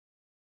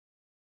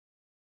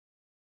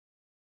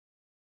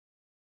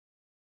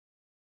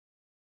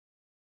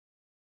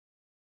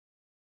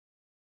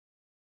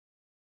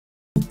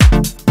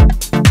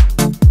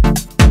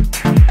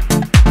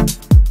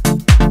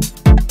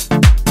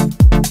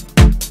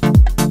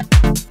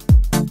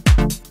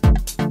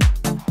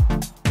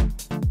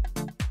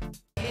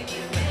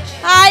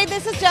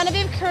this is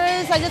Geneveive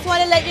Cruz. I just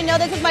want to let you know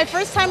this is my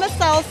first time at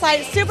Style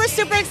Site. Super,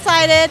 super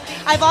excited.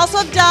 I've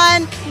also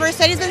done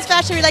Mercedes-Benz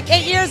Fashion Week like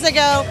 8 years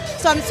ago,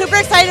 so I'm super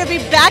excited to be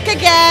back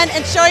again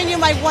and showing you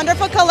my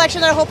wonderful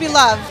collection that I hope you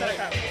love.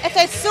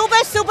 Estoy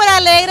súper, súper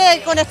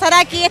alegre con estar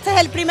aquí. Este es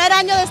el primer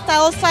año de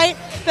Style Site,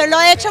 pero lo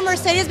he hecho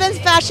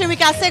Mercedes-Benz Fashion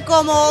Week hace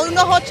como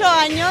unos 8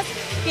 años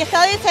y he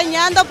estado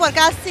diseñando por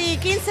casi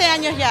 15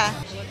 años ya.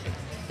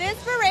 The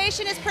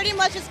inspiration is pretty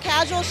much just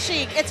casual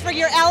chic. It's for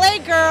your LA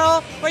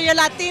girl or your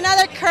Latina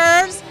that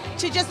curves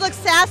to just look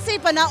sassy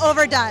but not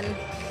overdone.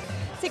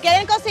 Si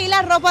quieren conseguir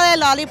la ropa de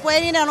Lolly,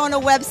 pueden ir a nuestro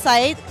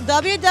website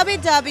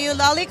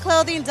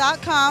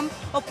www.lollyclothing.com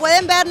o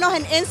pueden vernos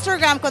en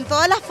Instagram con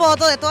todas las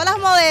fotos de todas las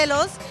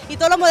modelos y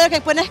todos los modelos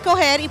que pueden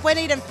escoger y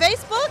pueden ir en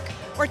Facebook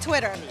o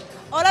Twitter.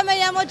 Hola, me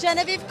llamo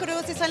Geneveive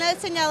Cruz y soy la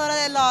diseñadora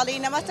de Lolly.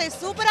 Nada más estoy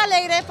súper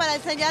alegre para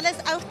enseñarles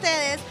a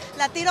ustedes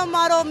Latino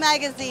Model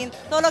Magazine,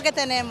 todo lo que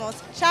tenemos.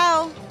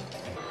 Ciao!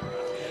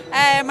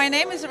 My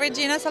name is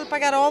Regina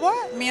Salpagarova,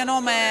 mio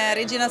nome è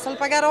Regina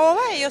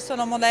Salpagarova e io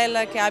sono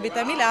modella che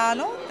abita a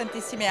Milano,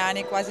 tantissimi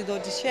anni, quasi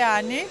 12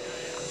 anni.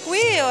 Qui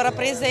io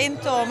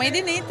rappresento Made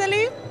in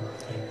Italy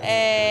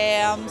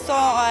e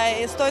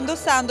sto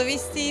indossando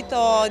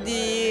vestito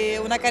di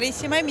una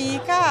carissima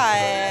amica,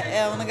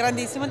 è un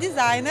grandissimo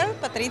designer,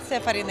 Patrizia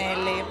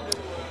Farinelli.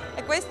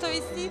 E questo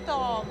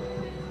vestito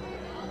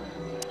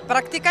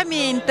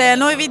praticamente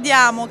noi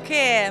vediamo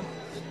che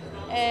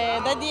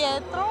da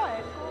dietro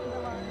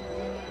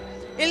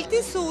il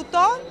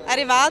tessuto è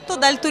arrivato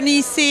dal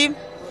Tunisi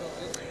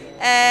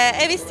e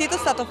il vestito è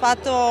stato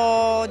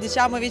fatto,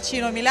 diciamo,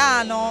 vicino a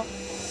Milano.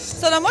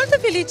 Sono molto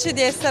felice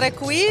di essere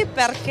qui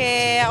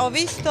perché ho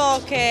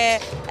visto che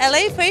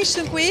LA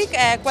Fashion Week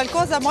è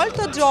qualcosa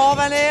molto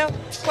giovane,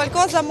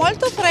 qualcosa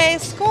molto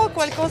fresco,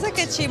 qualcosa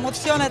che ci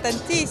emoziona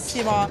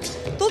tantissimo.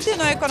 Tutti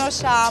noi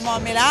conosciamo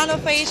Milano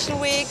Fashion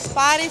Week,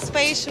 Paris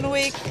Fashion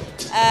Week,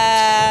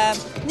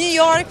 New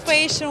York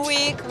Fashion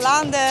Week,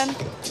 London.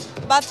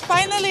 But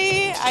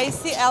finally I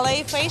see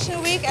LA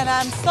Fashion Week and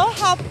I'm so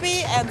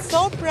happy and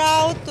so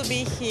proud to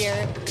be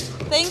here.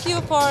 Thank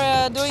you for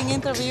doing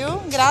interview.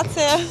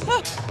 Grazie.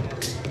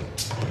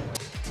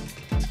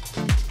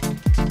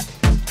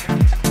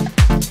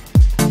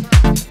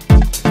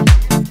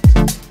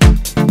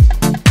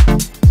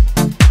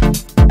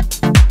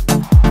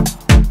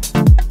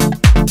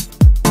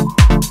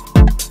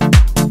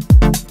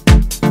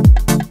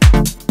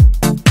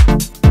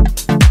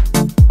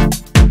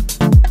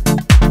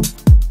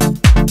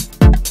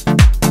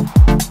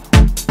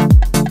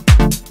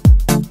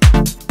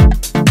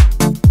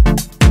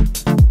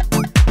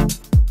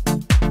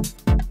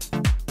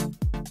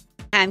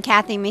 I'm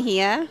Kathy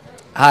Mejia.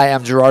 Hi,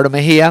 I'm Gerardo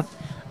Mejia.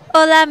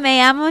 Hola, me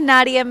llamo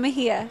Nadia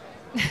Mejia.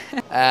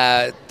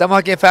 Estamos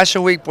aquí en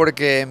Fashion Week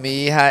porque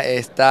mi hija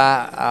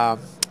está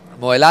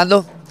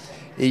modelando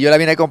y yo la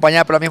vine a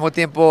acompañar, pero al mismo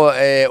tiempo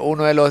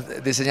uno de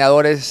los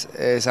diseñadores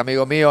es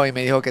amigo mío y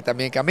me dijo que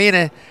también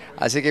camine,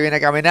 así que vine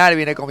a caminar,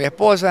 vine con mi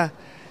esposa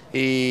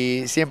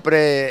y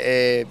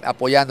siempre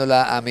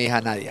apoyándola a mi hija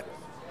Nadia.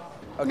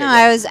 Okay, no,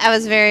 I was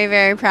very,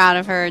 very proud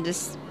of her,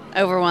 just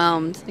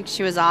overwhelmed. Like,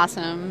 she was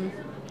awesome.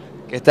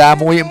 Que estaba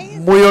muy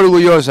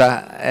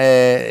orgullosa,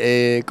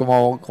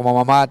 como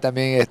mamá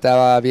también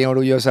estaba bien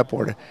orgullosa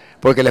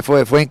porque le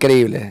fue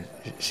increíble.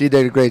 She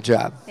did a great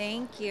job.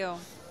 Thank you.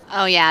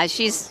 Oh yeah,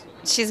 she's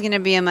going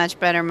to be a much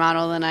better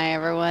model than I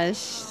ever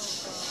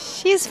was.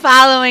 She's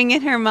following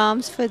in her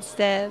mom's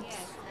footsteps.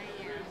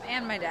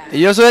 And my dad. Y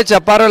yo soy el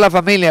chaparro de la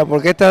familia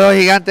porque estas dos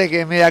gigantes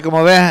que mira,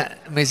 como ves,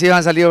 mis hijos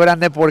han salido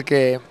grandes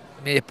porque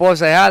mi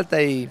esposa es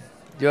alta y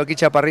yo aquí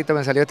chaparrito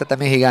me salió esta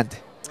también gigante.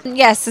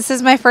 Yes, this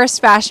is my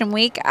first fashion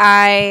week.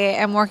 I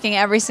am working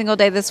every single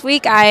day this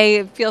week.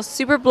 I feel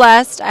super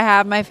blessed. I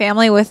have my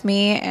family with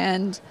me,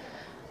 and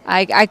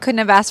I couldn't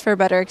have asked for a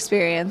better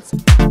experience.